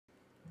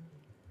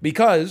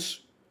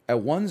Because at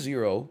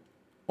 1-0,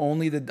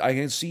 only I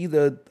can see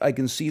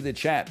the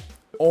chat.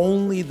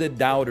 Only the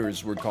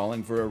doubters were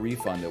calling for a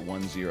refund at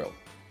 1-0.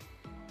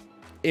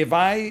 If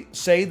I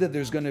say that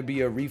there's going to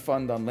be a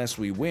refund unless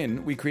we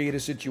win, we create a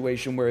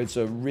situation where it's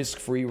a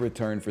risk-free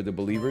return for the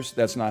believers.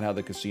 That's not how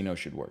the casino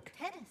should work.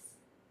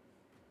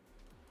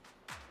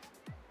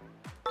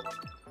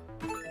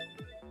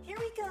 Here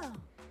we go.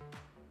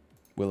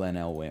 Will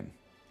NL win?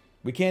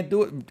 We can't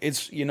do it.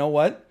 It's, you know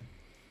what?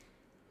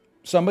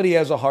 Somebody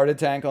has a heart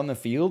attack on the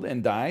field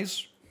and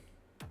dies.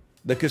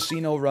 The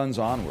casino runs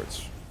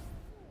onwards.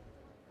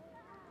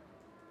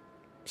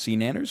 See,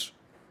 Nanners?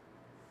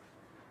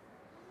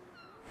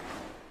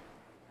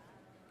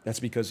 That's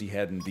because he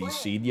hadn't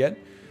DC'd yet.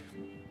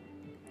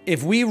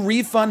 If we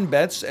refund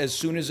bets as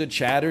soon as a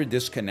chatter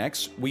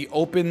disconnects, we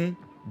open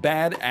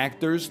bad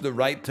actors the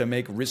right to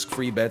make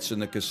risk-free bets in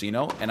the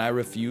casino, and I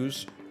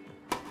refuse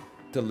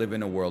to live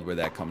in a world where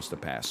that comes to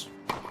pass.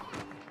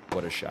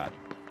 What a shot.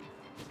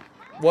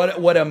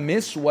 What a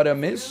miss, what a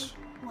miss.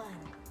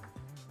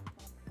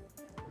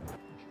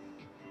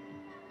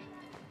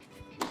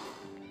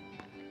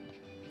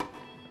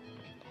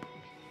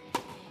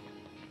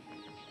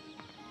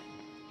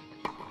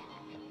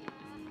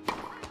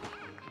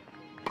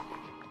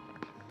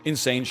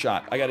 Insane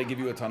shot. I got to give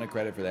you a ton of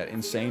credit for that.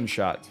 Insane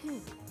shot.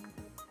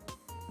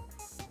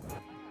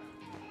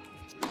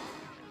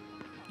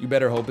 You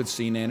better hope it's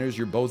C-Nanners.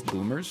 You're both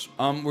boomers.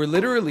 We're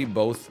literally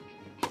both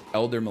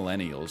elder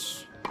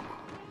millennials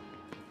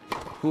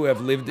who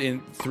have lived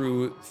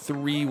through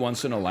 3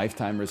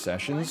 once-in-a-lifetime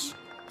recessions.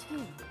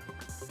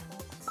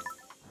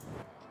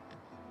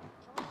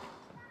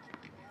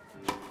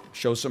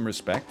 Show some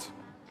respect.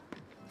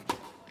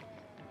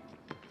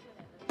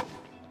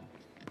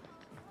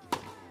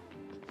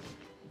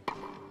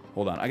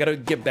 Hold on, I gotta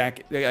get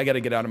back. I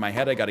gotta get out of my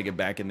head. I gotta get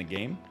back in the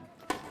game.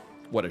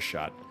 What a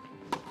shot.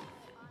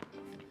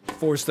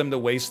 Force them to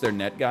waste their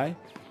net guy.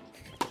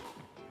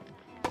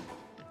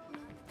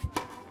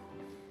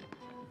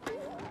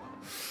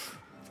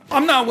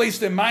 I'm not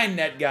wasting my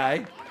net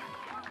guy.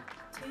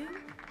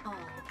 2-all.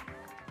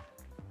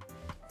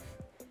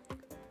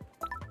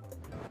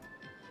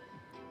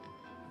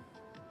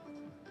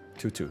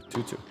 2-2,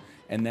 2-2.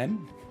 And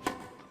then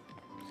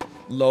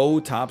low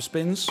top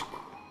spins.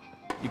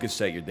 You could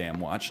set your damn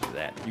watch to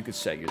that. You could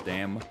set your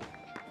damn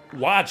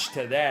watch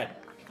to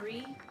that.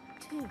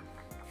 3-2.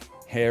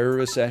 Hair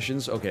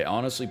recessions. Okay,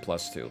 honestly,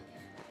 +2.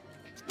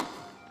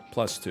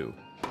 +2.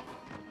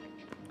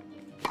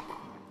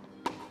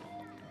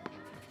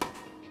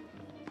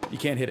 You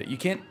can't hit it. You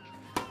can't.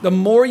 The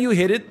more you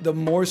hit it, the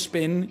more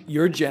spin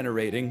you're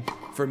generating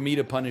for me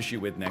to punish you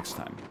with next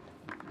time.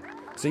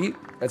 See?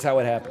 That's how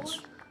it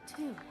happens.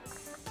 4-2.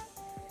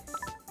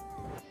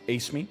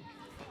 Ace me.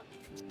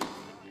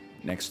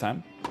 Next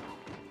time.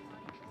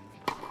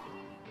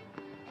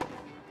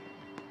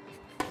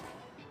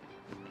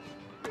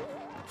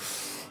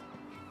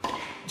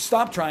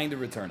 Stop trying to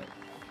return it.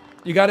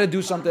 You got to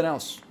do something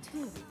else.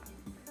 2.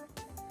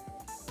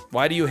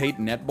 Why do you hate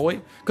Netboy?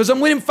 Because I'm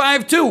winning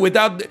 5-2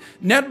 without...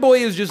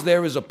 Netboy is just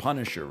there as a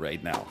punisher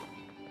right now.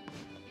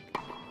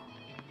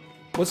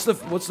 What's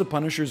the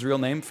Punisher's real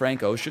name?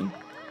 Frank Ocean?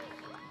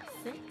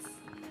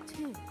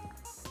 6-2.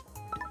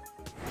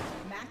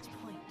 Match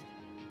point.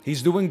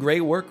 He's doing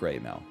great work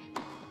right now.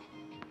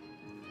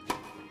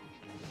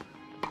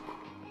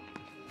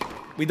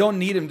 We don't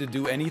need him to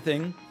do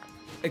anything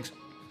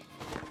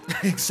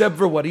except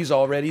for what he's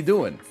already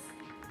doing.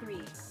 3.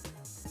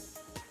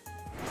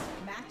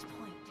 Match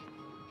point.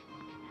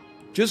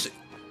 Just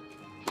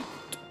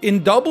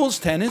in doubles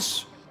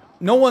tennis,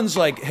 no one's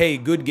like, hey,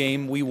 good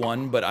game, we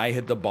won, but I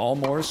hit the ball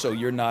more, so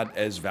you're not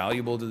as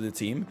valuable to the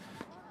team.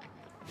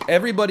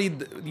 Everybody,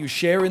 you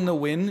share in the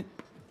win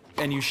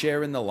and you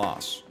share in the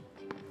loss.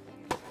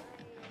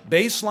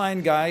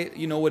 Baseline guy,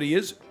 you know what he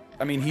is?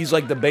 I mean, he's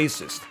like the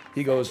bassist.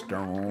 He goes...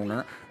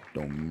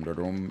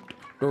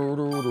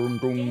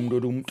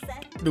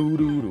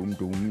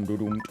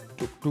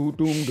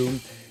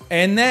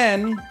 And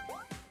then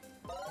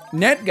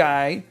net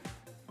guy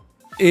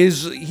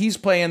he's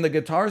playing the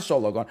guitar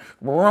solo going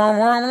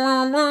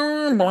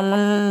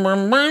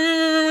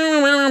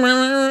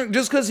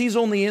just because he's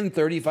only in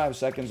 35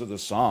 seconds of the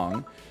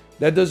song,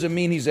 that doesn't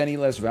mean he's any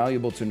less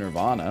valuable to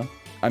Nirvana.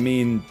 I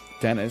mean,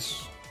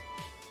 tennis.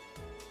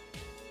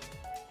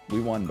 We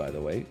won, by the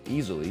way,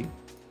 easily.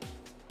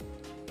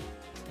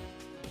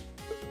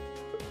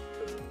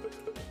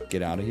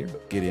 Get out of here.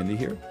 Get into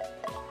here.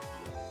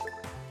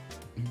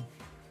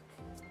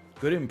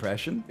 Good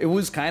impression. It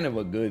was kind of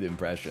a good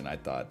impression, I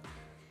thought.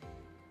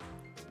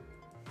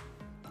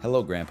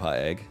 Hello, Grandpa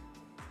Egg.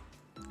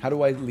 How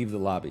do I leave the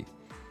lobby?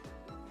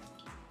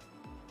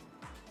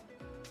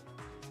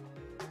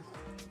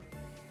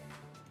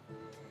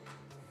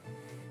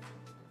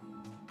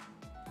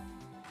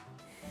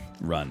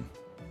 Run.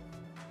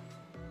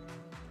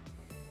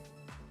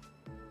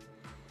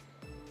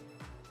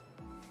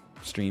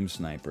 Stream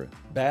sniper.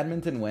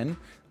 Badminton win?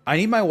 I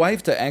need my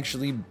wife to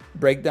actually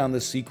break down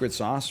the secret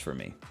sauce for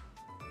me.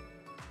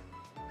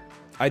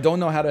 I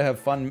don't know how to have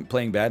fun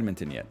playing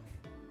badminton yet.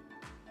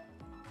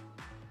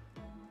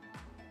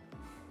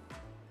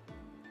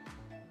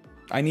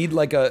 I need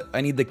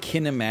the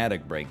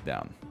kinematic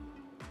breakdown.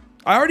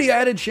 I already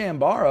added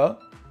Chambara.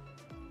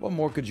 What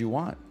more could you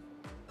want?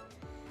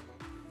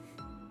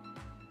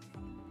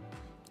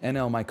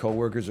 NL, my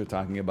coworkers are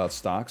talking about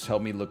stocks.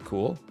 Help me look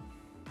cool.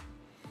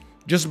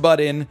 Just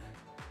butt in.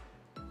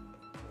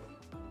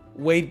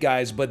 Wait,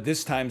 guys, but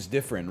this time's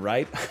different,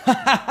 right?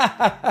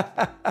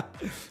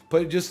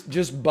 But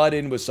just butt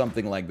in with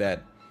something like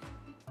that.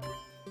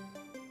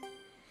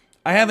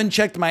 I haven't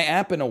checked my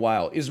app in a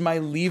while. Is my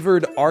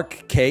levered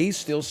Arc K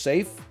still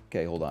safe?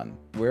 Okay, hold on.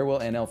 Where will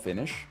NL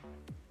finish?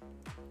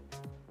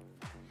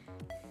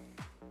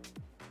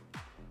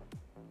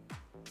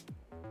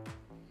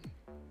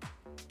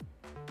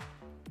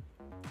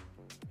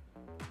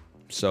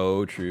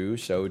 So true,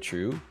 so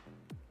true.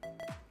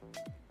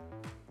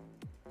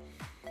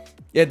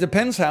 Yeah, it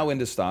depends how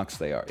into stocks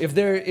they are. If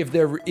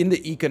they're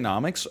into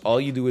economics,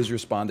 all you do is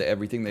respond to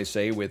everything they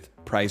say with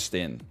priced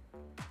in.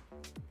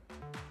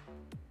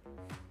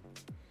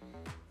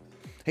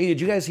 Hey, did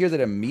you guys hear that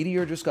a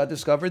meteor just got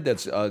discovered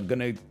that's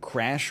gonna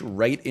crash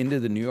right into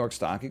the New York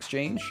Stock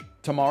Exchange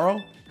tomorrow?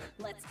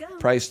 Let's go.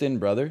 Priced in,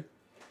 brother.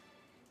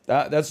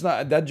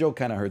 That joke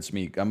kind of hurts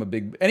me. I'm a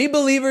big... Any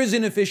believers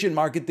in efficient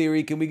market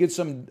theory? Can we get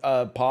some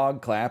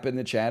pog clap in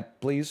the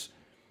chat, please?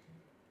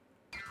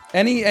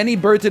 Any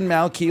Burton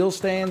Malkiel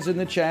stands in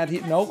the chat?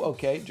 No?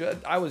 Okay.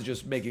 I was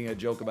just making a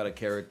joke about a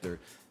character.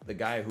 The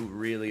guy who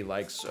really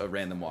likes a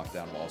random walk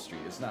down Wall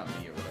Street. It's not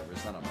me or whatever.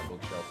 It's not on my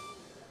bookshelf.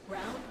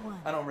 Round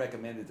one. I don't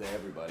recommend it to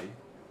everybody.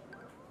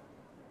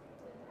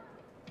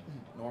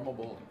 Normal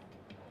bowling.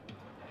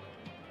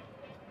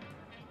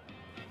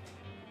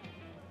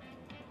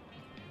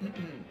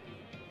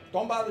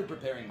 Don't bother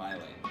preparing my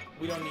lane.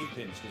 We don't need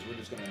pins because we're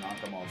just going to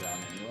knock them all down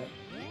anyway.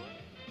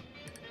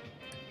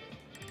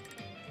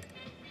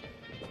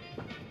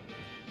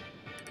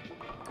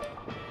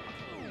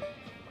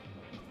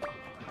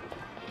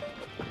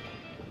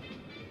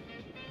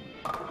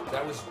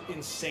 That was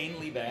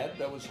insanely bad.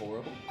 That was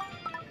horrible.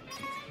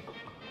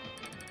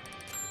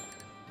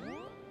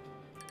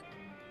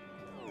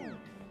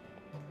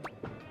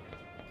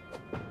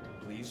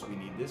 Please, we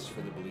need this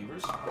for the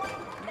believers.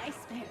 Nice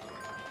pair.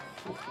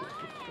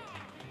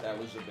 That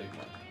was a big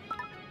one.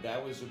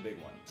 That was a big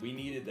one. We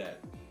needed that.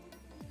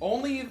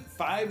 Only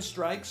 5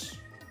 strikes.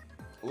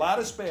 A lot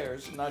of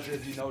spares. I'm not sure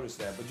if you noticed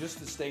that, but just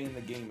to stay in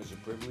the game is a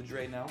privilege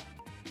right now.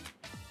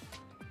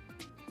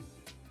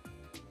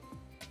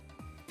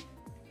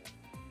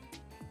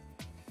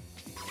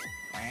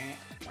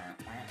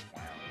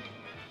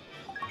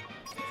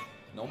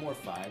 No more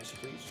 5s,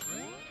 please.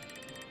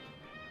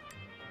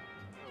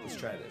 Let's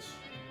try this.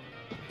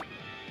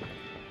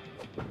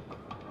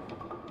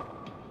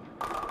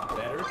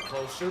 Better,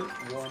 closer,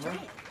 warmer.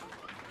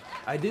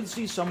 I did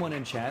see someone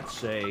in chat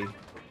say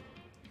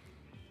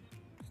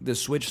the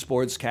Switch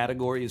Sports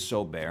category is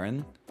so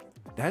barren.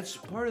 That's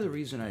part of the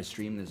reason I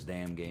stream this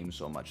damn game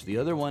so much. The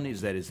other one is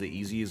that it's the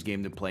easiest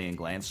game to play and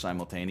glance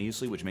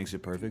simultaneously, which makes it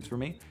perfect for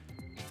me.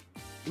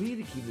 We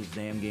need to keep this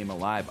damn game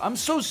alive. I'm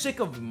so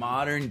sick of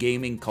modern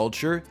gaming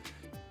culture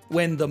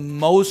when the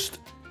most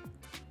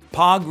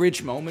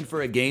pog-rich moment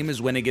for a game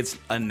is when it gets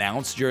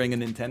announced during a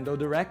Nintendo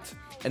Direct.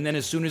 And then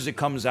as soon as it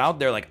comes out,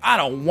 they're like, I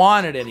don't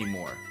want it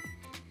anymore.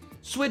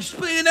 Switch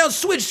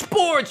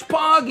Sports,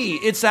 Poggy.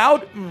 It's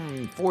out?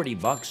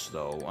 $40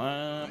 though.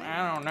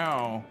 I don't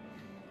know.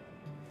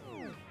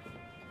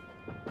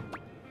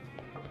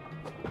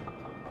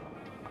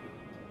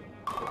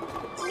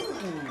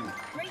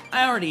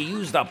 I already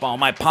used up all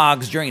my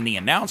pogs during the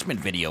announcement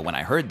video when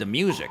I heard the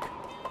music.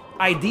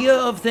 Idea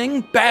of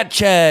thing? Bat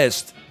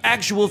chest.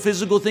 Actual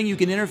physical thing you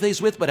can interface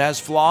with but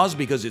has flaws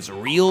because it's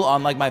real,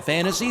 unlike my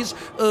fantasies?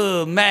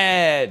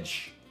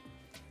 Madge.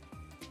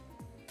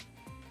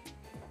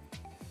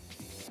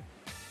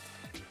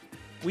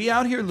 We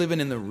out here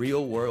living in the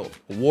real world.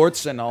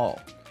 Warts and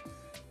all.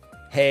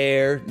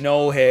 Hair,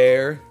 no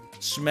hair,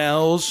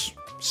 smells,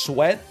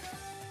 sweat.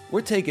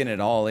 We're taking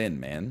it all in,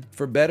 man.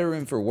 For better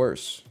and for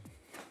worse.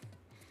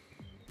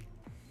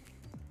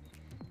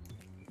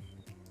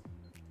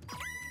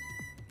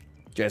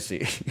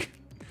 Jesse.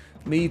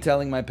 Me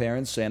telling my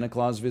parents Santa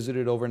Claus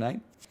visited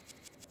overnight.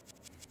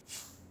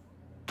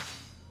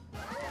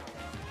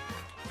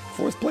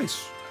 4th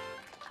place.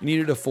 You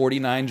needed a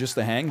 49 just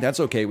to hang. That's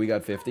okay, we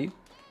got 50.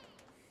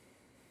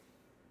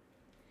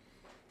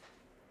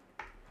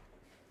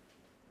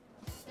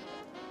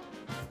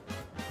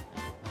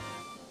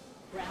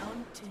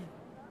 Round 2.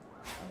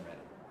 I'm ready.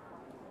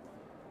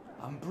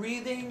 I'm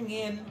breathing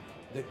in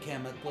the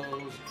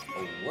chemicals.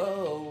 Oh,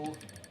 whoa.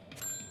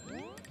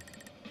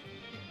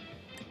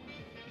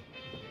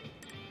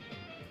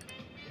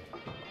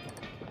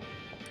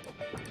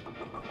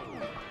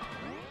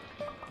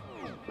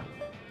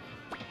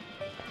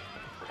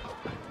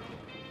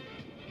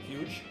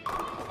 Huge.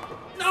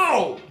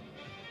 No!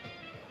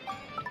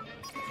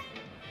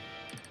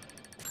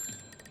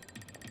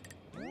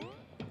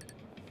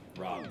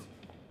 Robbed.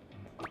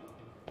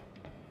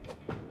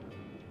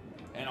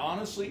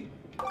 honestly,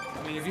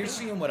 I mean, if you're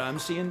seeing what I'm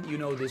seeing, you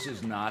know this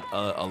is not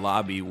a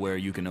lobby where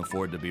you can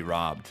afford to be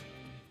robbed.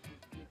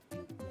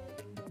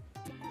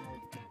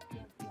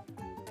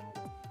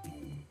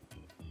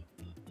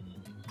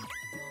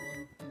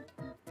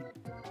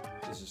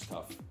 This is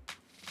tough.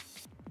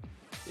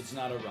 It's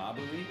not a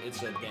robbery,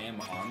 it's a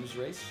damn arms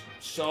race.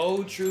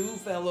 So true,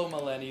 fellow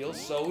millennials,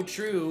 so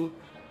true.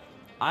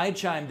 I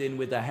chimed in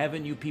with a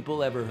haven't you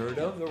people ever heard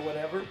of or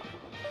whatever.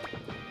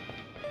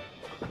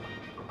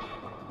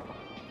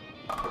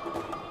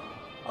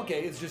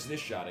 Okay, it's just this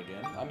shot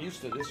again. I'm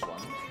used to this one.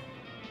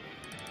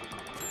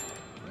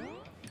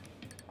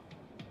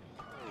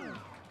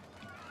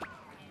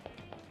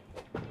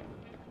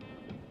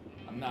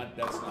 I'm not,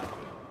 that's not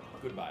good.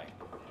 Goodbye.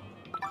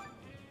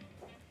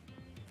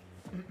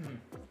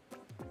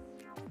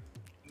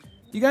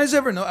 You guys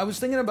ever know, I was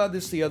thinking about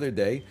this the other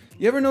day.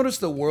 You ever notice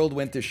the world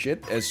went to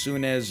shit as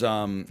soon as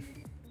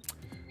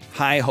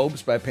High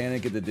Hopes by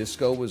Panic at the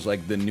Disco was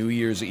like the New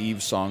Year's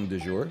Eve song du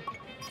jour?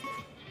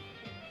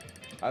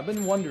 I've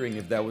been wondering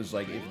if that was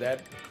like, if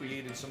that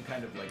created some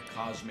kind of like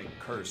cosmic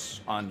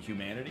curse on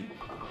humanity.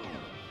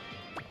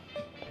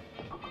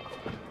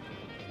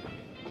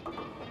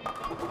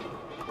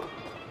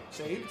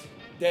 Saved?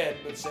 Dead,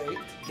 but saved.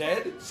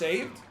 Dead?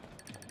 Saved?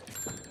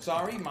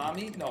 Sorry,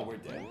 mommy? No, we're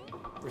dead.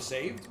 We're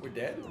saved? We're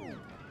dead?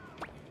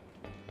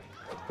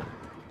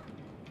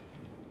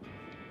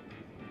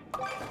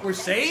 We're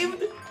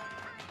saved?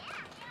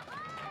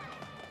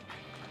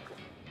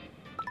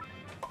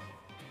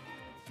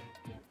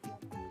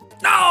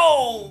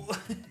 No!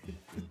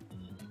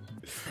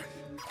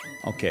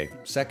 Okay,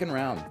 second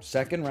round.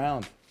 Second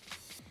round.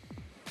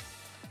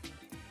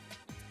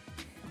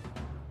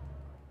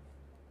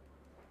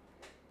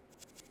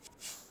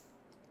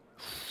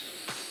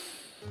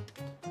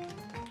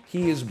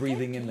 He is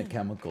breathing in the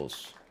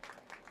chemicals.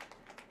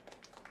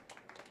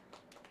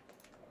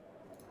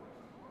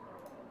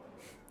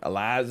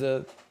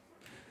 Eliza,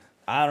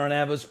 I don't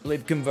have a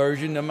split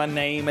conversion of my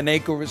name, an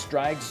acre of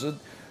strikes, a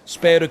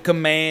spare to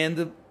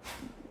command,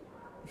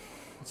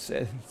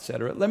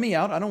 etc. Let me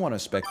out. I don't want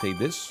to spectate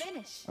this.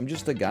 I'm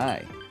just a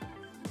guy.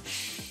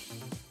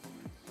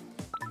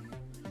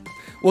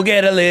 We'll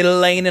get a little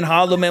lane in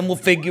Harlem and we'll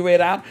figure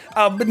it out.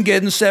 I've been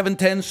getting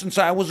 710 since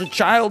I was a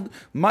child.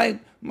 My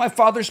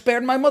father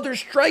spared, my mother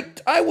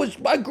striked.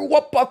 I grew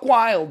up buck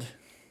wild.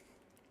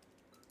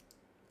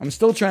 I'm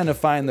still trying to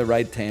find the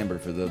right timbre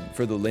for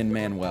the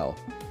Lin-Manuel.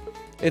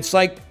 It's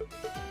like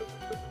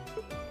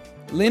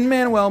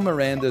Lin-Manuel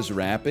Miranda's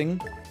rapping,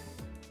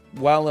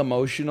 while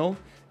emotional,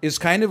 is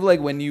kind of like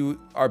when you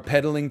are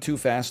pedaling too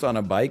fast on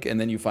a bike and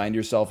then you find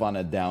yourself on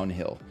a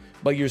downhill.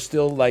 But you're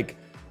still like,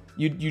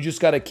 you just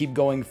got to keep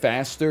going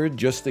faster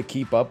just to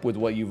keep up with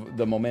what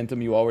the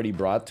momentum you already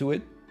brought to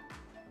it.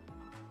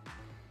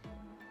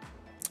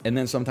 And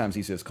then sometimes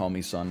he says, "Call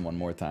me son" one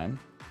more time.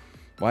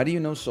 Why do you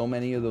know so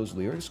many of those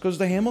lyrics? Because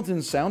the Hamilton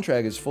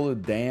soundtrack is full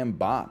of damn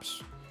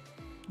bops.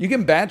 You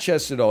can bat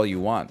chest it all you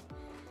want.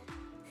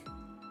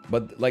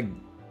 But, like,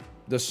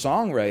 the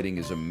songwriting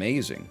is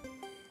amazing.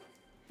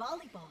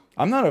 Volleyball.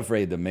 I'm not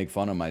afraid to make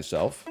fun of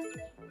myself.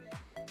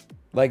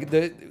 Like,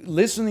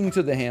 listening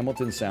to the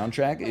Hamilton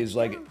soundtrack is,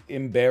 like,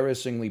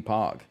 embarrassingly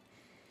pog.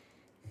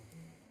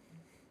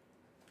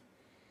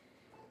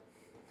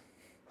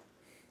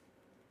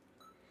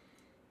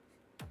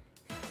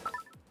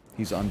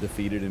 He's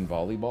undefeated in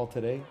volleyball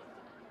today?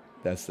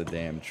 That's the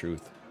damn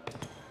truth.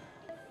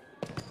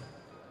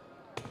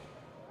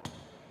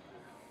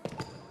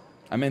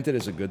 I meant it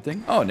as a good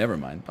thing? Oh, never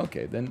mind.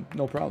 Okay, then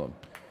no problem.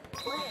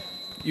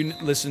 You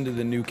listened to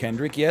the new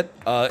Kendrick yet?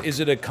 Is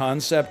it a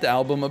concept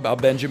album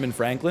about Benjamin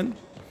Franklin?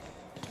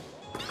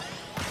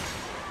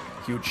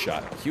 Huge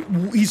shot.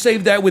 He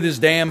saved that with his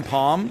damn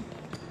palm.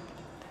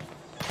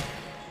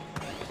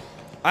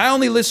 I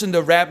only listen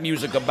to rap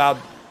music about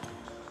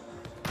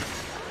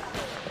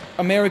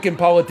American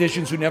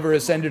politicians who never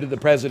ascended to the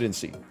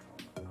presidency.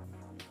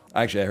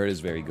 Actually, I heard it's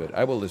very good.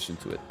 I will listen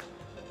to it.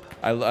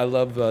 I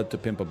love To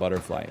Pimp a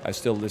Butterfly. I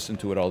still listen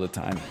to it all the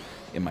time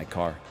in my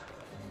car.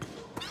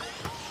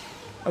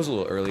 I was a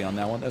little early on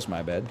that one. That's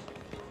my bad.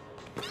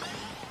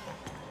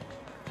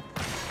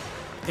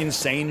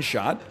 Insane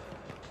shot.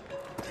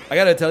 I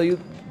gotta tell you,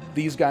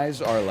 these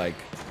guys are, like,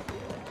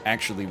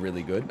 actually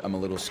really good. I'm a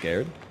little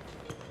scared.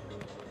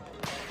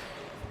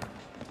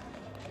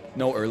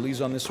 No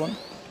earlies on this one.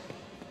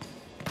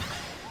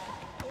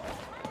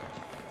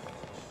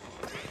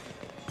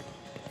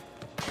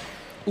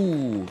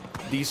 Ooh,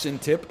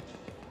 decent tip.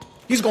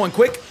 He's going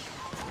quick.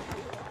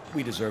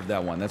 We deserve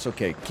that one. That's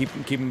okay. Keep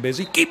him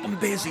busy. Keep him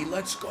busy.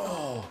 Let's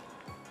go.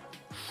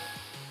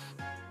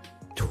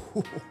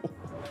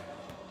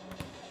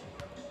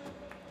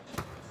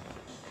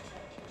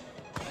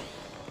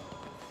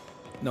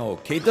 No,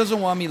 Kate doesn't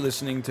want me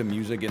listening to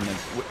music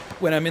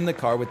when I'm in the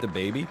car with the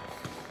baby.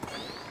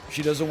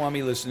 She doesn't want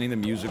me listening to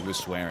music with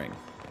swearing.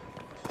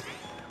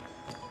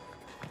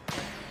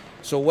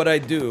 So what I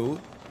do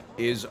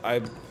is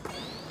I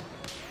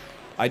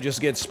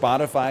just get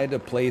Spotify to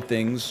play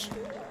things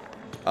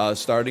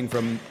starting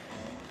from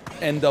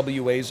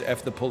NWA's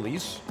F the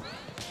Police.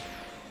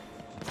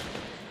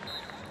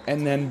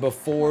 And then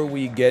before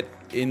we get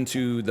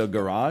into the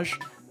garage,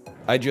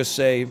 I just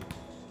say,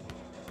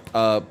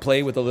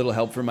 play with a little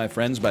help from my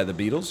friends by the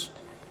Beatles.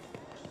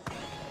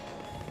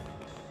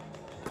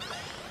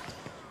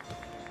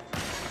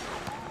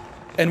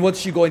 And what's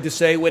she going to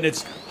say when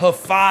it's her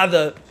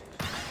father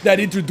that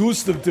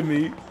introduced them to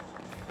me?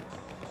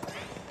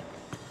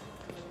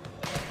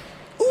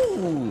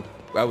 Ooh,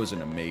 that was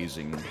an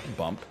amazing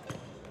bump.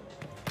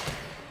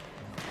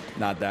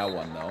 Not that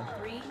one, though.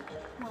 3,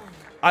 1.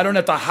 I don't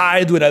have to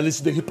hide when I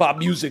listen to hip-hop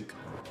music.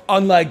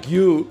 Unlike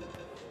you.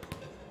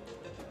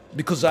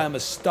 Because I'm a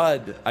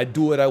stud. I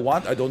do what I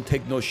want. I don't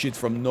take no shit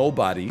from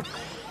nobody.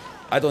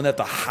 I don't have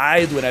to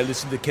hide when I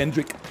listen to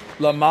Kendrick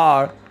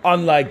Lamar.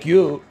 Unlike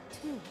you.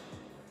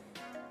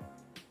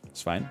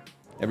 It's fine.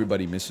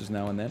 Everybody misses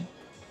now and then.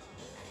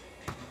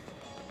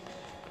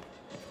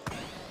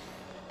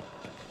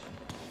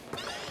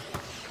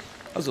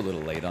 I was a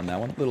little late on that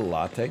one. Little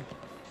latte.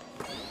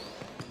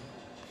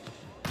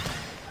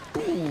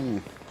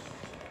 Ooh.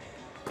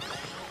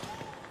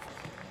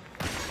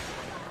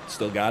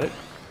 Still got it.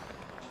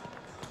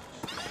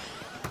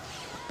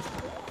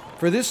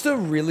 For this to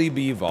really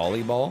be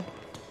volleyball,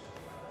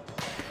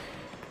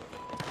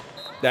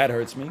 that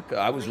hurts me.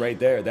 I was right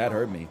there. That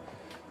hurt me.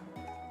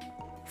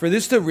 For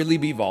this to really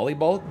be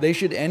volleyball, they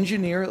should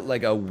engineer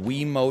like a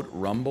Wiimote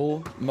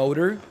rumble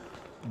motor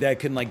that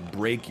can like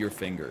break your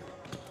finger.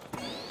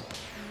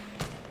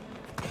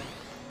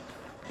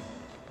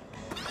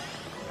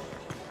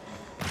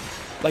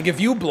 Like if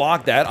you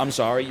block that, I'm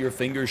sorry, your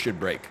finger should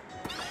break.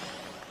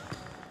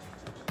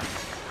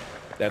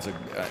 That's an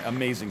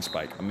amazing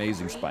spike.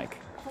 Amazing spike.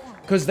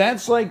 Because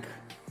that's like,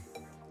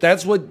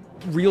 that's what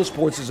real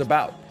sports is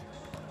about.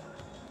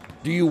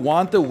 Do you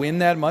want the win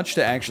that much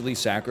to actually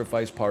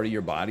sacrifice part of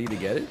your body to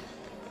get it?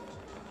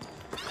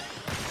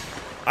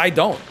 I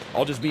don't.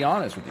 I'll just be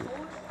honest with you.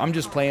 I'm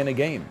just playing a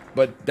game.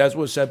 But that's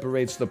what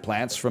separates the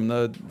plants from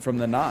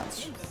the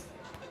knots.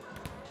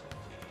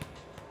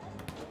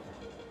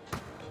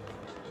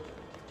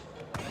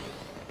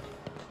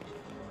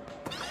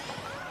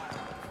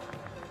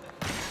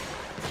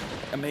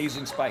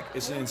 Amazing spike.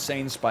 It's an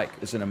insane spike.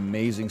 It's an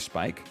amazing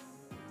spike.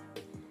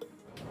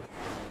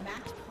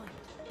 Match point.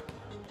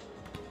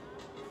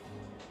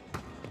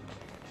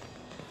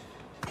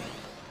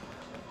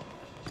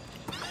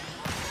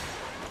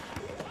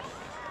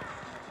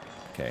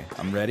 Okay,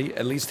 I'm ready.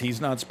 At least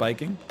he's not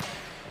spiking.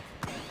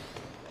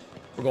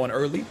 We're going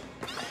early.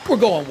 We're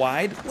going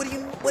wide.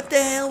 What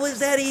the hell was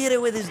that? He hit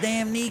it with his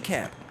damn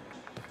kneecap.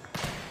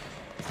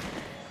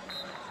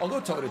 I'll go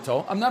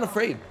toe-to-toe. I'm not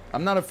afraid.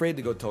 I'm not afraid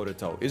to go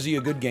toe-to-toe. Is he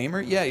a good gamer?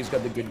 Yeah, he's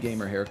got the good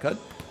gamer haircut.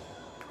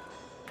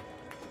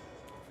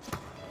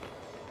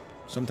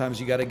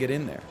 Sometimes you got to get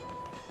in there.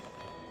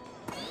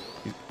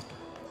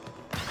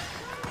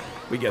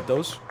 We get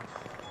those.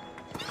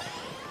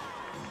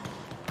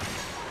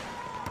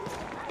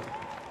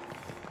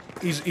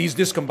 He's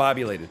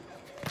discombobulated.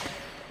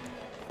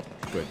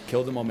 Good.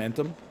 Kill the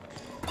momentum.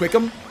 Quick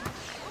him.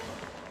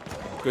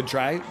 Good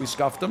try. We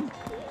scuffed him.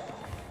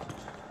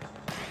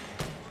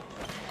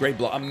 Great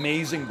block.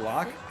 Amazing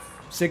block.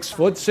 6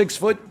 foot, 6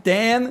 foot.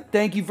 Dan,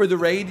 thank you for the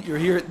raid. You're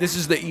here. This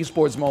is the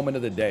esports moment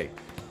of the day.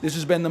 This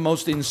has been the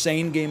most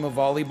insane game of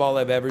volleyball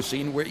I've ever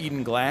seen. We're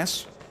eating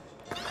glass.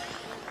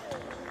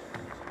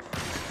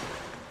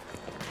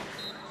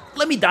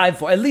 Let me dive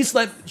for it. At least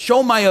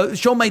show my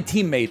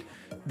teammate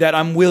that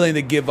I'm willing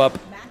to give up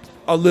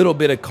a little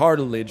bit of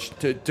cartilage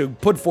to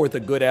put forth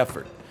a good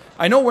effort.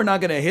 I know we're not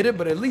going to hit it,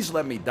 but at least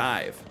let me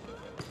dive.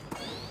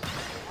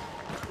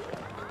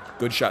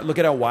 Good shot. Look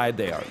at how wide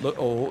they are.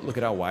 Look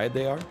at how wide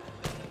they are.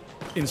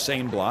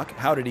 Insane block.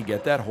 How did he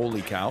get that?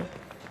 Holy cow.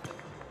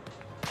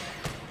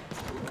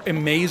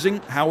 Amazing.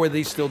 How are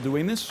they still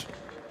doing this?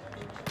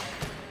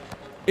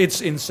 It's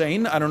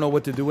insane. I don't know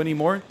what to do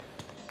anymore.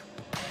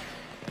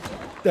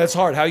 That's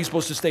hard. How are you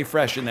supposed to stay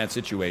fresh in that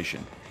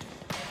situation?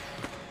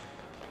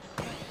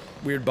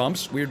 Weird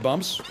bumps. Weird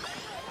bumps.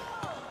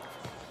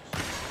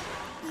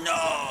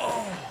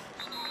 No!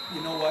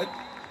 You know what?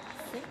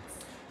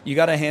 You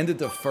gotta hand it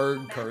to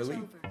Ferg Curly.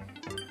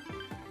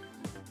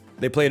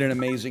 They played an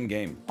amazing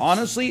game.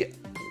 Honestly,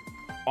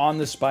 on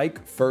the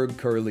spike, Ferg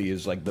Curly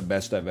is like the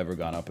best I've ever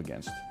gone up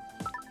against.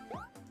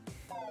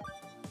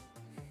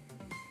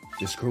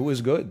 This crew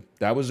is good.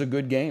 That was a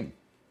good game.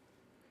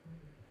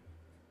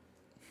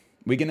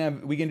 We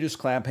can just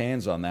clap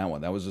hands on that one.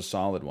 That was a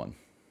solid one.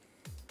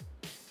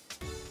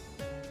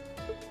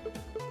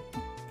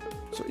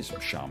 So there's some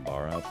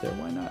Chambara out there.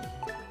 Why not?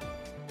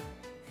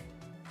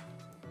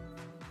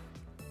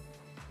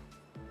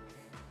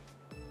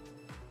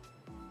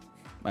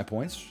 My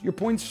points? Your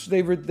points,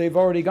 they've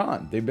already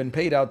gone. They've been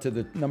paid out to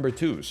the number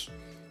 2s.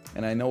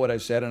 And I know what I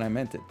said and I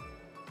meant it.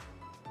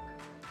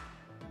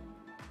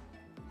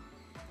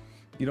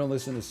 You don't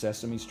listen to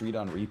Sesame Street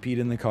on repeat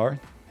in the car?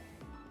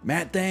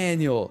 Matt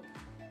Daniel.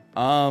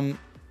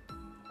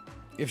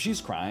 If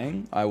she's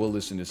crying, I will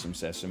listen to some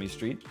Sesame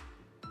Street.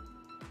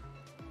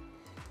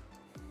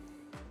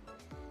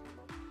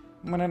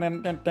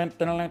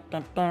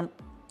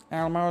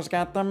 Elmo's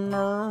got the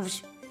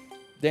nerves.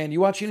 Dan, you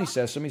watch any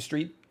Sesame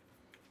Street?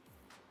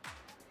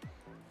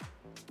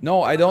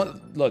 No, I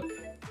don't. Look,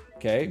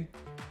 okay.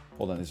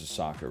 Hold on, this is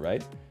soccer,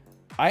 right?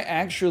 I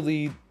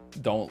actually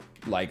don't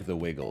like the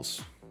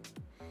Wiggles.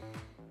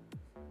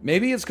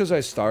 Maybe it's because I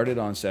started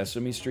on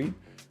Sesame Street.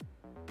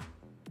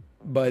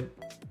 But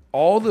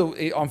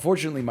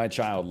unfortunately, my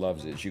child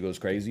loves it. She goes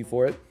crazy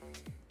for it.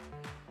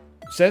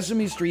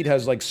 Sesame Street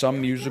has like some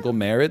musical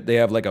merit. They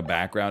have like a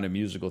background in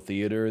musical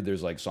theater.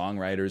 There's like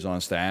songwriters on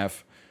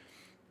staff.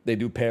 They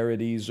do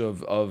parodies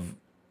of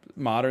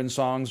modern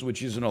songs,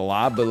 which isn't a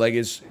lot, but like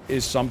is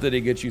something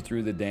to get you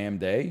through the damn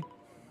day.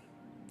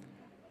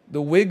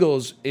 The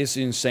Wiggles, is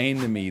insane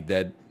to me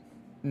that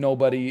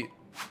nobody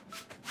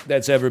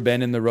that's ever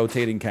been in the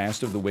rotating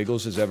cast of the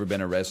Wiggles has ever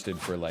been arrested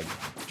for like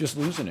just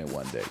losing it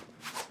one day.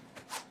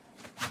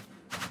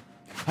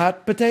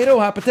 Hot potato,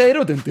 hot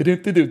potato, dun dun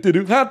dun dun dun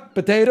dun. Hot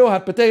potato,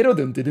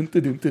 dun dun dun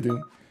dun dun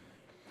dun.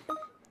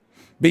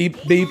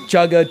 Beep, beep,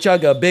 chugga,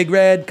 chugga, big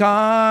red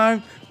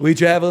car. We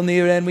travel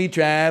near and we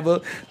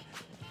travel.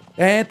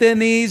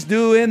 Anthony's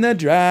doing the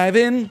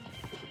driving.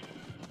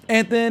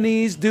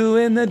 Anthony's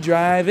doing the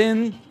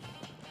driving.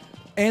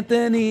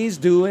 Anthony's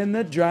doing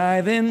the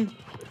driving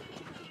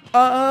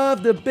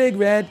of the big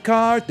red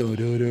car.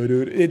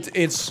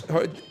 It's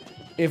hard.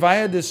 If I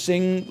had to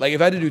sing, like if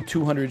I had to do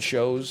 200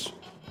 shows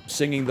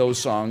singing those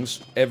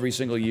songs every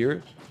single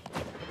year,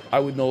 I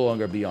would no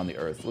longer be on the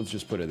earth. Let's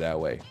just put it that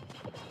way.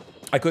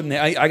 I couldn't.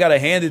 I got to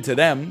hand it to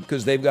them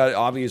because they've got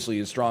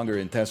obviously a stronger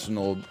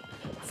intestinal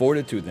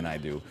fortitude than I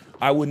do.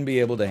 I wouldn't be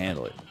able to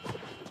handle it.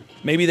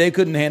 Maybe they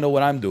couldn't handle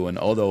what I'm doing,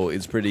 although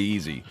it's pretty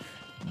easy.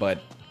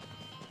 But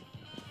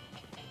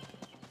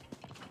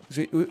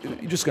you're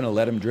just gonna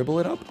let them dribble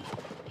it up?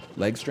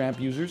 Leg strap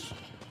users?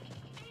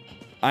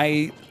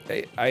 I'm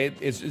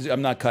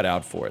not cut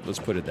out for it. Let's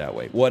put it that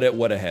way. What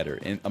a header!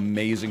 An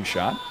amazing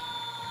shot.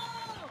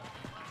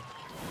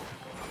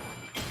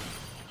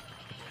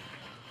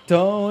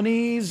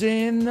 Tony's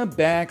in the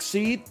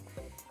backseat.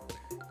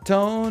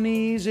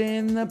 Tony's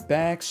in the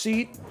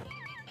backseat.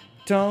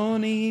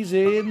 Tony's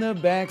in the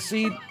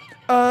backseat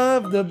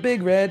of the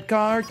big red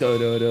car. Da,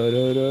 da, da,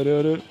 da, da,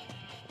 da, da.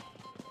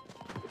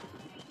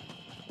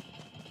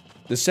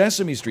 The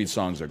Sesame Street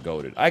songs are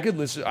goated. I could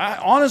listen.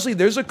 Honestly,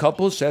 there's a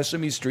couple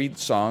Sesame Street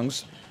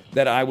songs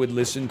that I would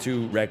listen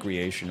to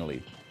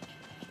recreationally.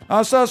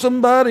 I saw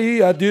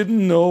somebody I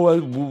didn't know.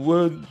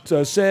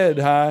 I said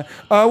hi.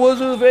 I was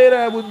afraid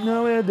I would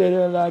know it.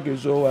 Didn't like it,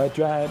 so I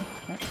tried.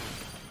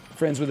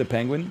 Friends with a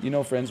Penguin. You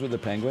know Friends with a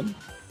Penguin?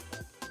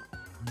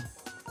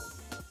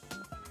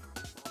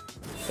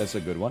 That's a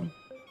good one.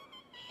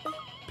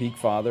 Peak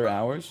Father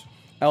Hours.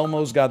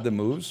 Elmo's Got the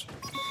Moves.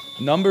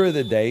 Number of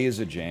the Day is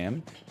a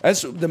jam.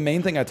 That's the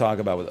main thing I talk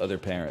about with other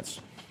parents.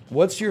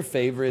 What's your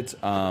favorite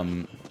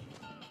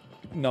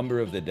number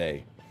of the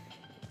day?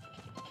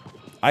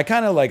 I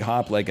kind of like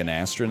Hop Like an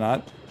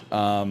Astronaut.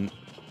 Yum,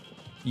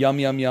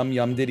 yum, yum,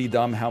 yum, diddy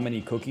dum. How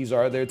many cookies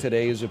are there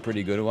today is a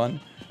pretty good one.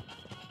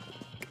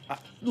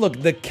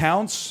 Look, the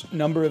Counts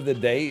number of the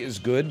day is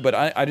good, but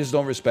I just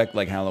don't respect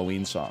like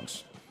Halloween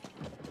songs.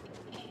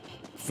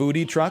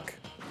 Foodie Truck.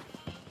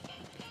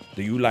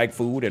 Do you like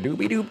food? A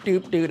doobie doop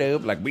doop doo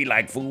doop. Like we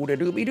like food. A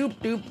doobie doop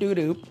doop doo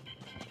doop.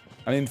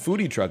 I mean,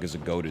 Foodie Truck is a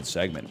goated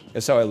segment.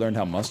 That's how I learned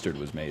how mustard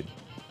was made.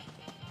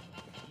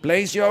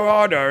 Place your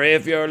order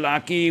if you're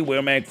lucky.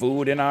 We'll make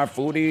food in our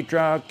foodie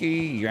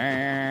trucky.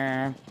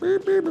 Yeah.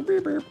 Beep, beep, beep,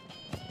 beep, beep.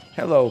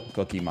 Hello,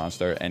 Cookie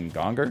Monster and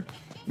Gonger.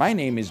 My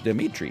name is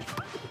Dimitri.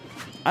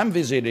 I'm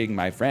visiting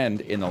my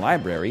friend in the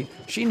library.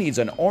 She needs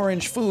an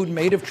orange food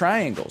made of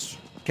triangles.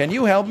 Can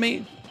you help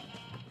me?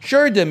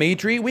 Sure,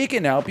 Dimitri, we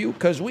can help you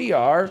because we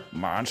are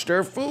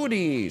monster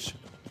foodies.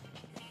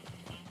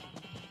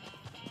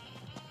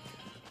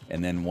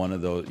 And then one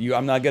of those,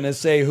 I'm not going to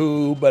say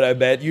who, but I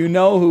bet you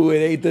know who it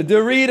ate the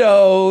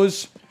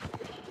Doritos.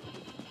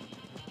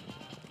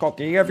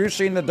 Cookie, have you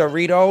seen the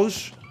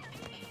Doritos?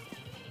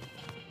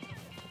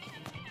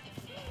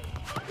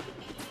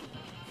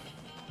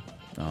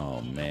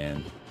 Oh,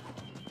 man.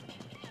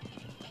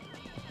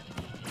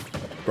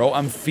 Bro,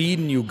 I'm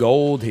feeding you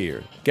gold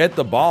here. Get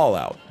the ball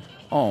out.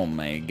 Oh,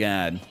 my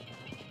God.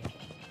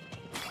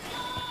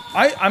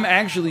 I'm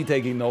actually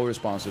taking no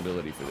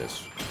responsibility for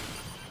this.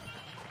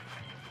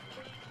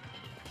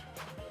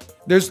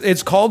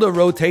 It's called a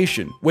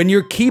rotation. When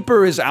your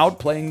keeper is out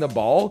playing the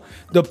ball,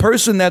 the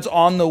person that's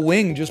on the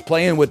wing just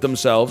playing with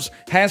themselves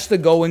has to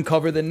go and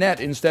cover the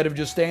net instead of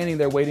just standing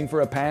there waiting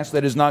for a pass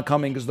that is not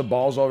coming because the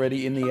ball's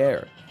already in the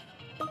air.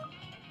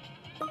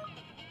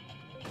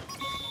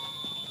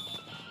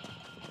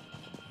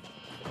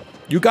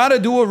 You gotta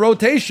do a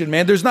rotation,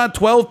 man. There's not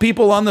 12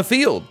 people on the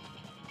field.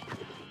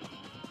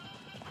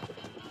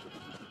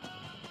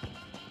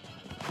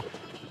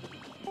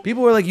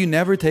 People are like, you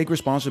never take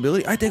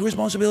responsibility. I take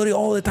responsibility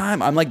all the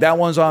time. I'm like, that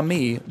one's on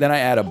me. Then I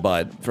add a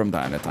but from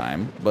time to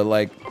time. But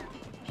like,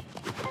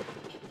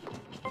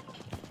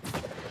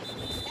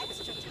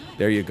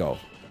 there you go.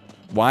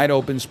 Wide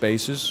open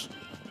spaces.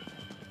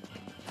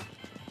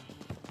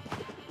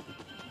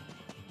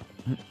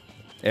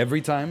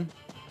 Every time?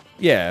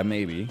 Yeah,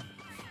 maybe.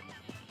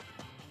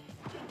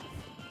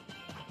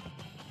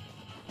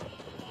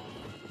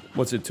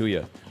 What's it to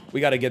you?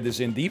 We got to get this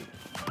in deep.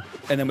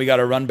 And then we got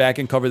to run back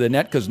and cover the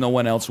net because no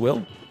one else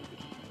will.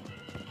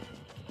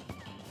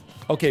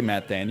 Okay,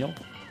 Matt Daniel.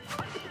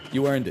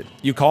 You earned it.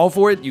 You call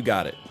for it, you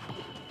got it.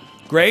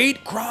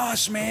 Great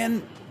cross,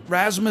 man.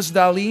 Rasmus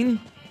Dahlin.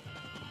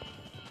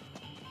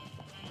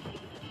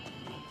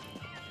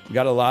 You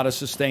got a lot of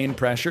sustained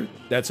pressure.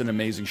 That's an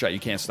amazing shot. You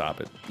can't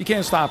stop it. You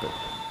can't stop it.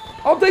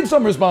 I'll take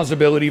some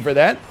responsibility for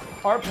that.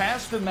 Our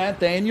pass to Matt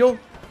Daniel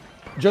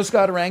just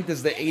got ranked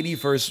as the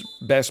 81st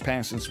best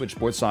pass in Switch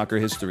Sports Soccer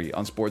history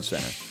on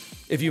SportsCenter.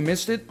 If you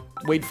missed it,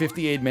 wait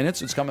 58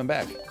 minutes. It's coming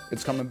back.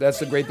 It's coming. That's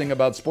the great thing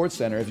about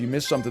SportsCenter. If you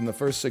missed something the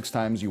first 6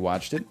 times you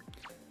watched it,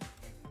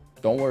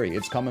 don't worry.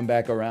 It's coming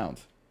back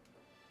around.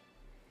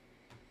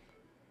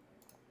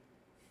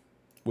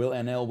 Will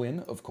NL win?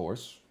 Of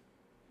course.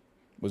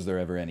 Was there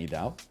ever any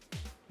doubt?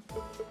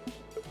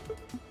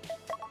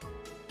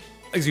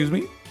 Excuse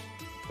me?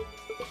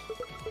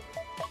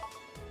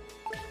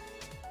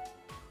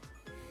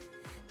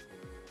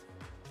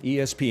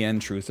 ESPN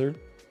truther?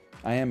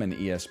 I am an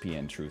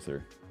ESPN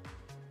truther.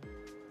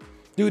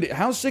 Dude,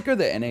 how sick are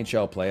the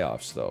NHL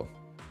playoffs, though?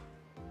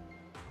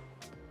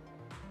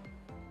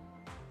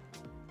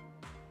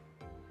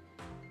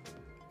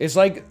 It's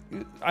like,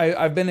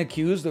 I've been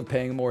accused of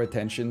paying more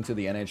attention to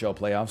the NHL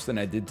playoffs than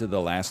I did to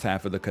the last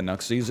half of the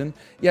Canucks season.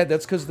 Yeah,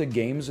 that's because the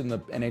games in the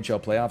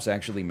NHL playoffs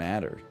actually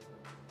matter.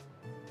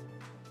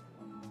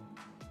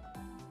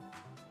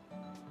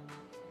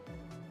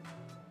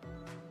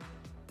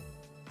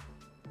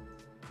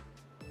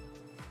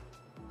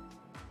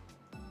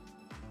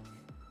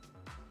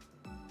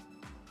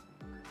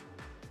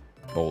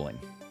 Bowling.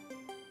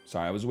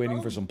 Sorry, I was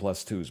waiting for some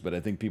 +2s, but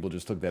I think people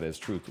just took that as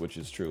truth, which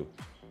is true.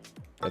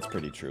 That's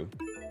pretty true.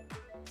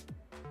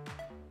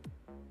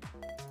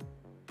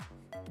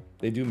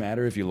 They do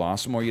matter. If you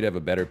lost more, you'd have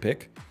a better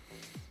pick.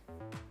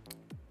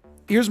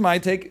 Here's my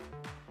take.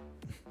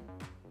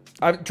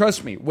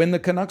 Trust me, when the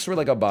Canucks were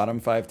like a bottom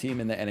 5 team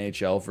in the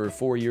NHL for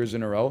 4 years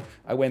in a row,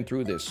 I went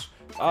through this.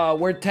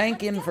 We're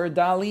tanking for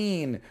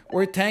Dahlin.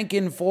 We're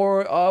tanking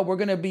for, we're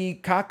going to be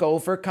Kako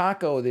for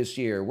Kako this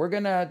year. We're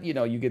going to, you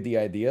know, you get the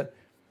idea.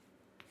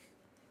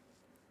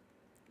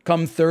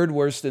 Come 3rd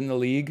worst in the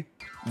league.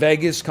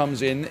 Vegas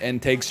comes in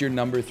and takes your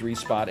number 3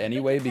 spot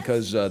anyway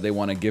because they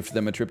want to gift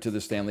them a trip to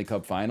the Stanley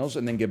Cup Finals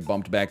and then get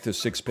bumped back to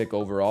 6th pick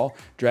overall.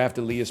 Draft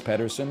Elias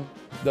Pettersson.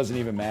 Doesn't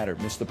even matter.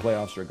 Miss the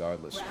playoffs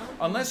regardless.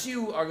 Unless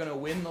you are going to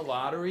win the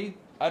lottery,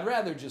 I'd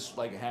rather just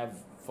like have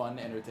fun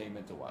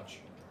entertainment to watch.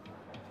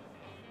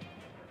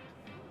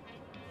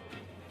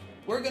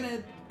 We're going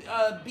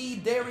to be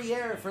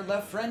derriere for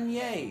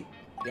Lafreniere.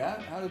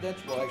 Yeah? How did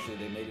that... Well, actually,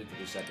 they made it to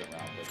the 2nd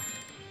round, but...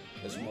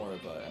 It's more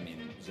of a, I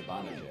mean,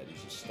 Zibanejad,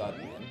 he's a stud,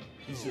 man.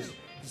 He's just,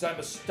 because I'm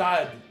a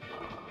stud.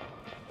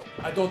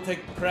 I don't take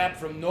crap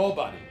from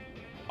nobody.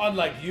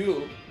 Unlike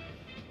you.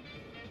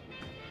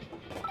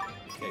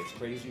 Okay, it's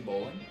crazy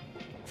bowling.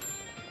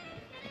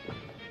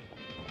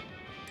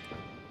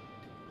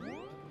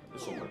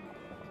 This'll work.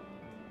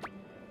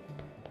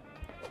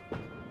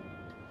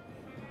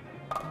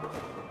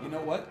 You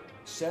know what?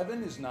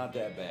 7 is not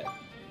that bad.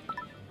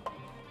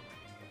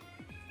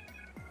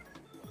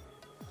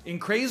 In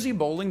crazy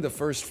bowling, the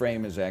first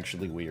frame is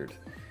actually weird.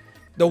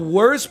 The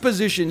worst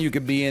position you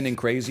could be in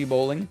crazy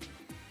bowling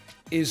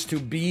is to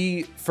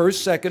be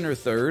 1st, 2nd, or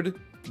 3rd,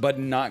 but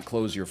not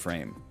close your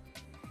frame.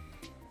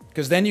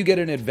 Because then you get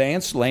an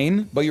advanced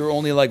lane, but you're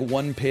only like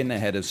 1 pin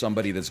ahead of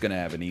somebody that's going to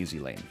have an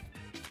easy lane.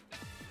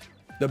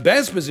 The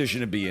best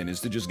position to be in is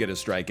to just get a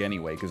strike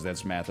anyway, because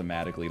that's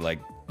mathematically like,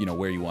 you know,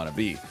 where you want to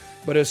be.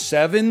 But a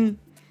 7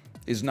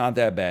 is not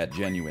that bad,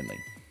 genuinely.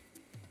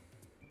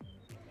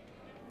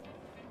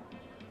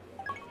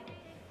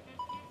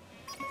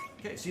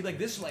 Okay, see, like,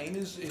 this lane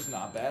is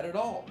not bad at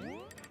all.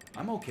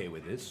 I'm okay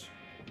with this.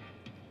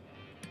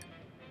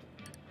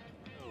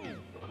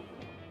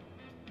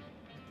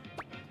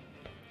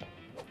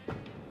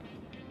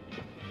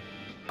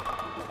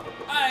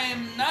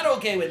 I'm not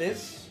okay with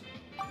this.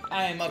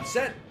 I'm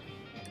upset.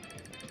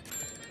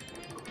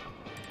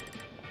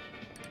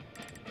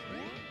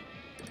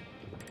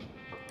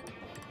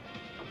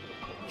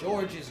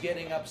 George is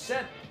getting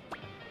upset.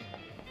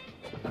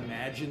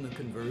 Imagine the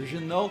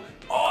conversion, though.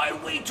 Oh, I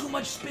way too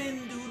much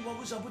spin, dude. What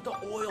was up with the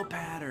oil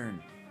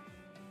pattern?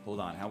 Hold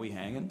on, how we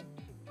hanging?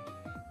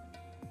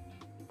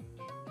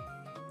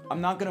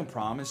 I'm not gonna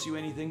promise you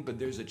anything, but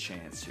there's a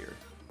chance here.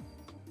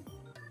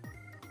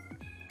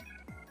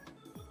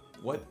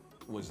 What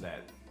was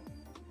that?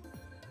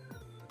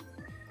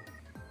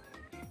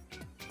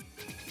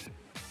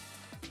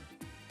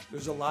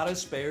 There's a lot of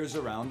spares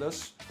around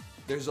us.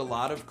 There's a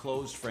lot of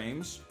closed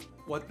frames.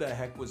 What the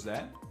heck was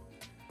that?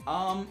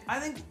 I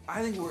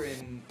think we're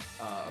in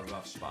a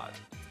rough spot.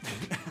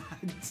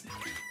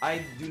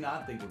 I do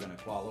not think we're gonna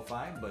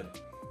qualify,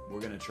 but we're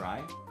gonna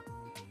try.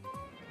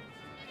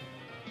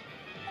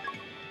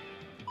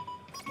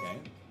 Okay,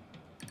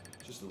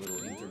 just a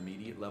little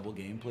intermediate level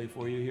gameplay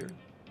for you here.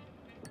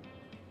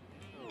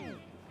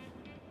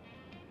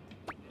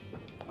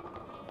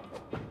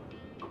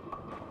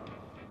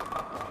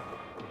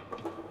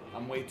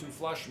 way too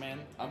flush, man.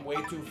 I'm way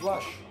too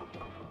flush.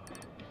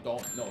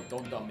 Don't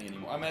dump me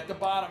anymore. I'm at the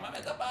bottom. I'm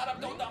at the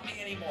bottom. Don't dump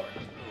me anymore.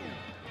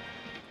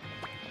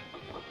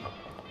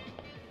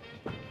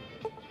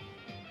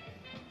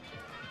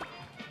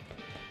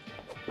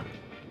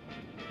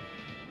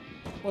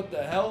 What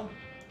the hell?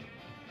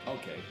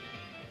 Okay.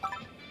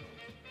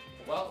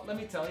 Well, let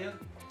me tell you.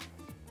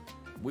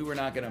 We were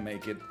not going to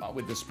make it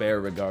with the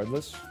spare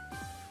regardless.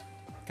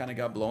 Kind of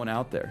got blown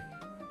out there.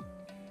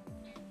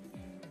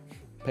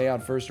 Pay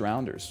out first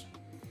rounders.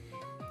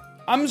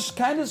 I'm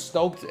kind of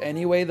stoked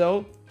anyway,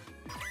 though.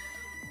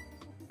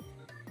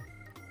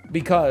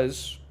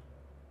 Because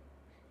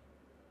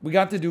we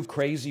got to do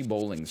crazy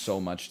bowling so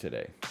much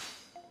today.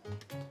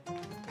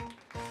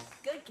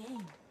 Good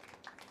game.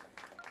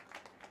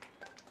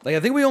 Like, I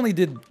think we only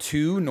did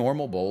 2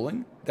 normal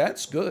bowling.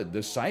 That's good.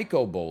 The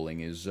psycho bowling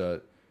is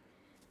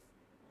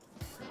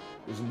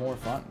more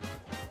fun.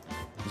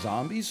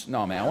 Zombies?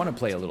 No, man, I want to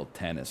play a little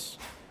tennis.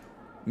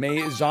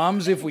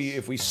 Zombs if we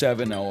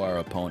 7-0 our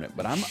opponent,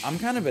 but I'm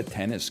kind of a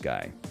tennis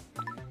guy.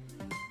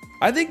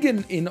 I think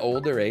in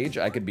older age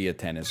I could be a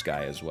tennis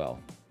guy as well.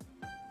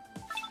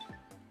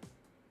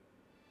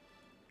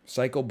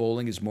 Psycho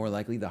bowling is more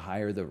likely the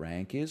higher the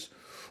rank is.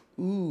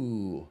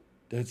 Ooh,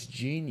 that's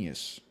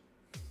genius.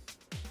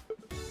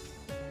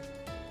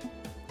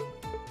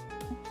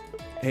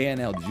 Hey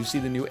NL, did you see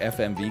the new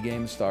FMV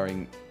game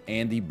starring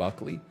Andy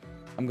Buckley?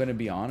 I'm gonna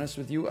be honest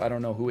with you, I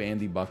don't know who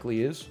Andy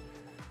Buckley is.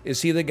 Is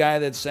he the guy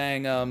that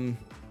sang,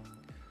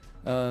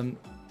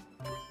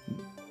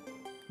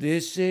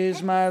 this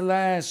is my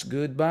last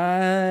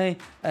goodbye.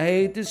 I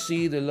hate to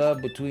see the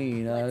love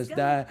between us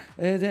die.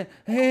 This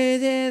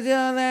is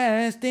your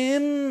last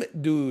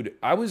Dude,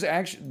 I was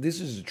actually,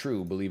 this is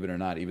true, believe it or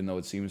not, even though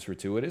it seems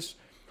fortuitous.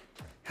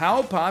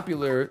 How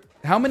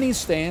many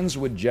stands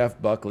would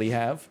Jeff Buckley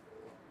have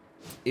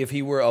if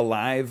he were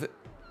alive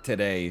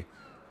today?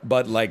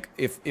 But, like,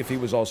 if he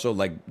was also,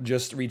 like,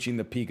 just reaching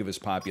the peak of his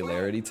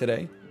popularity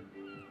today,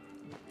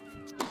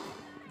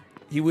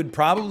 he would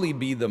probably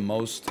be the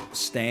most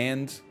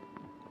stand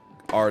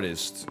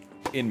artist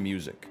in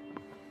music.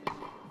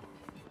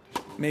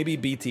 Maybe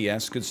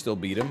BTS could still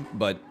beat him,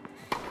 but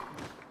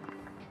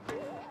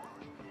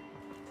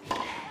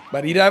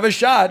he'd have a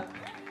shot.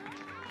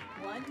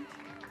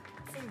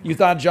 You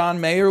thought John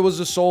Mayer was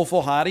a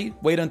soulful hottie?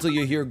 Wait until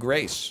you hear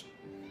Grace.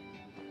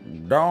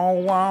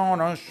 Don't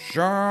wanna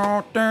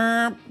shout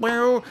that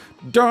blue,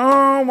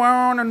 don't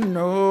wanna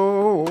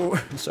know.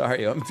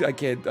 Sorry, I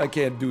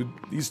can't do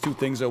these 2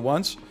 things at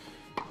once.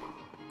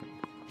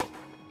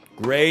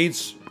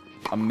 Great,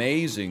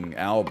 amazing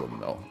album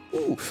though.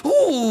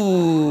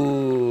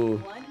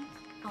 Ooh.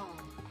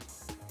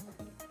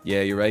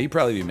 Yeah, you're right. He'd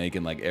probably be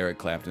making like Eric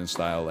Clapton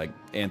style like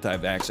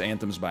anti-vax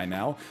anthems by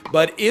now.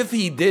 But if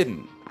he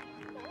didn't,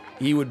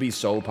 he would be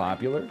so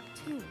popular.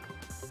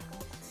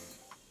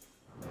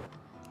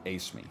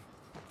 Ace me.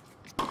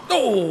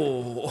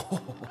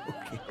 Oh!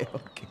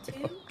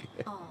 Okay.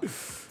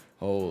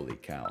 Holy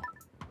cow.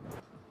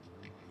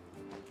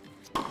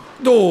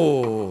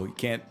 Oh! You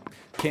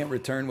can't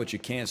return what you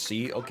can't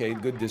see. Okay,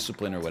 good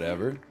discipline or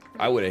whatever.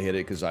 I would have hit it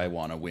because I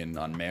want to win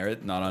on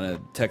merit, not on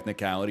a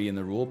technicality in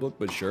the rule book,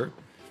 but sure.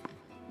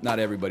 Not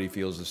everybody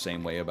feels the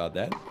same way about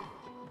that.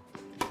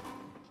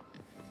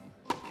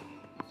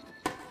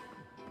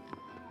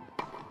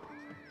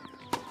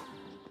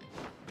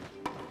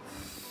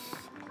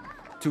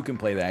 2 can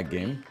play that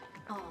game.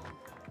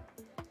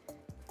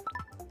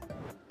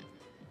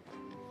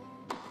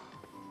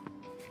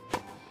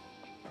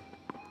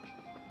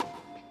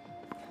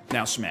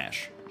 Now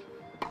smash.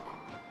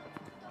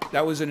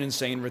 That was an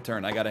insane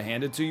return. I gotta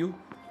hand it to you.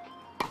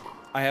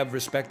 I have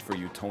respect for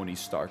you, Tony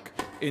Stark.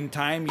 In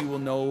time, you will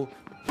know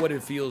what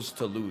it feels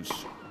to lose.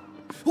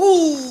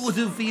 Ooh,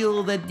 to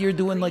feel that you're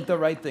doing like the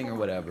right thing or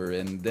whatever,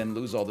 and then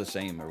lose all the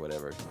same or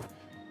whatever.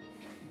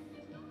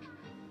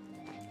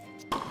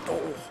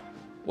 Oh.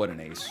 What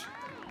an ace.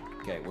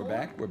 Okay, we're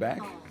back. We're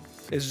back.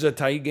 This is a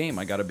tight game.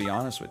 I gotta be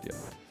honest with you.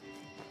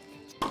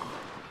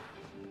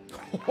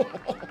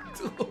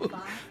 Dude.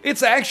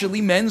 It's actually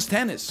men's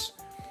tennis.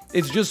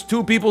 It's just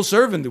 2 people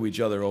serving to each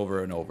other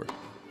over and over.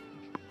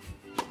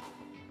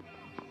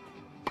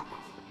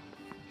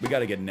 We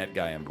gotta get net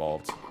guy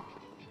involved.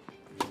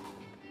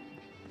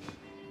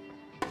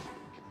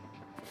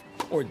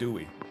 Or do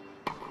we?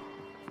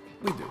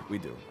 We do. We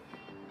do.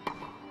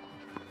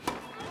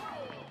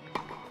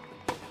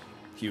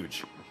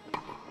 Huge.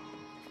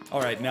 All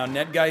right, now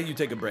net guy, you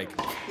take a break.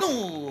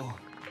 No.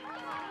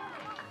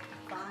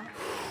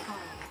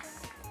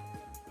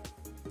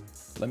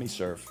 Let me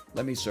serve.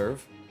 Let me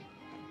serve.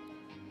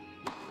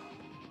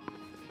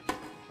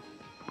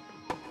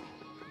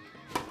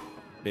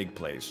 Big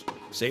plays.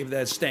 Save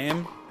that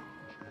stam.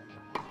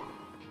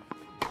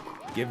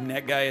 Give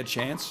net guy a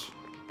chance.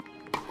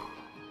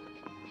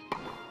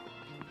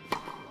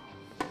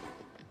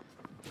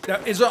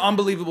 That is an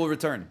unbelievable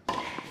return.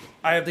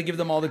 I have to give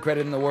them all the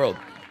credit in the world.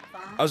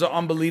 That was an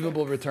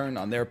unbelievable return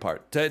on their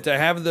part. To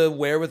have the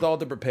wherewithal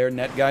to prepare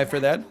net guy for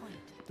that,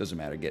 doesn't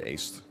matter, get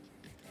aced.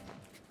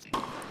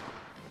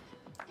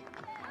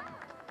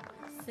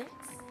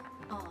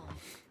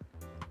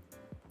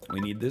 We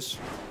need this.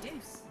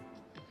 Deuce.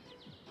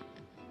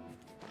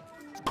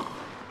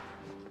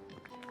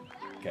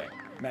 Okay,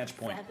 match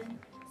point.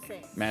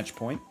 7-6. Match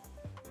point.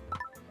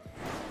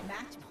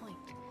 Match point.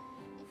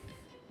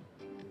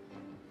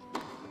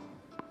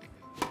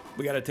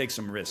 We gotta take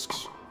some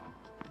risks.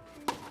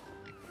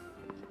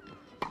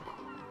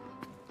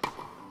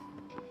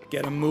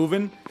 Get him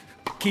moving.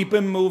 Keep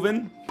him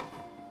moving.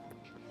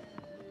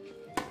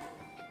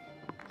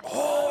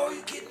 Oh, are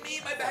you kidding me?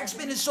 My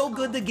backspin is so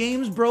good, the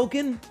game's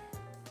broken.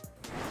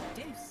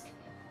 Deuce.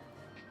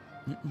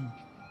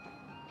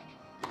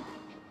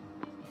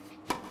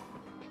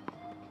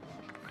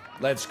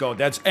 Let's go.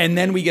 And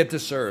then we get to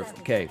serve.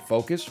 Okay,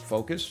 focus,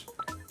 focus.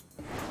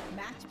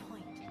 Match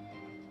point.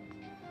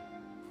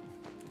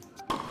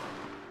 9.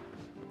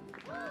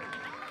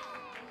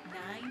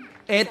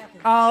 It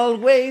 7.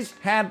 always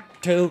had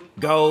to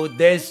go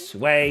this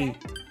way.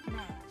 Match.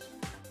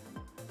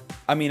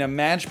 I mean, a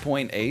match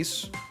point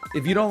ace.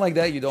 If you don't like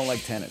that, you don't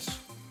like tennis.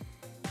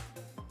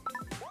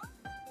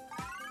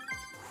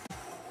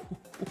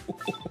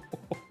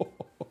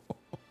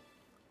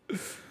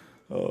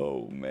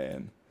 Oh,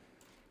 man.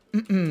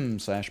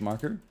 Slash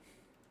marker.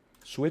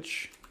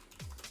 Switch.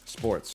 Sports.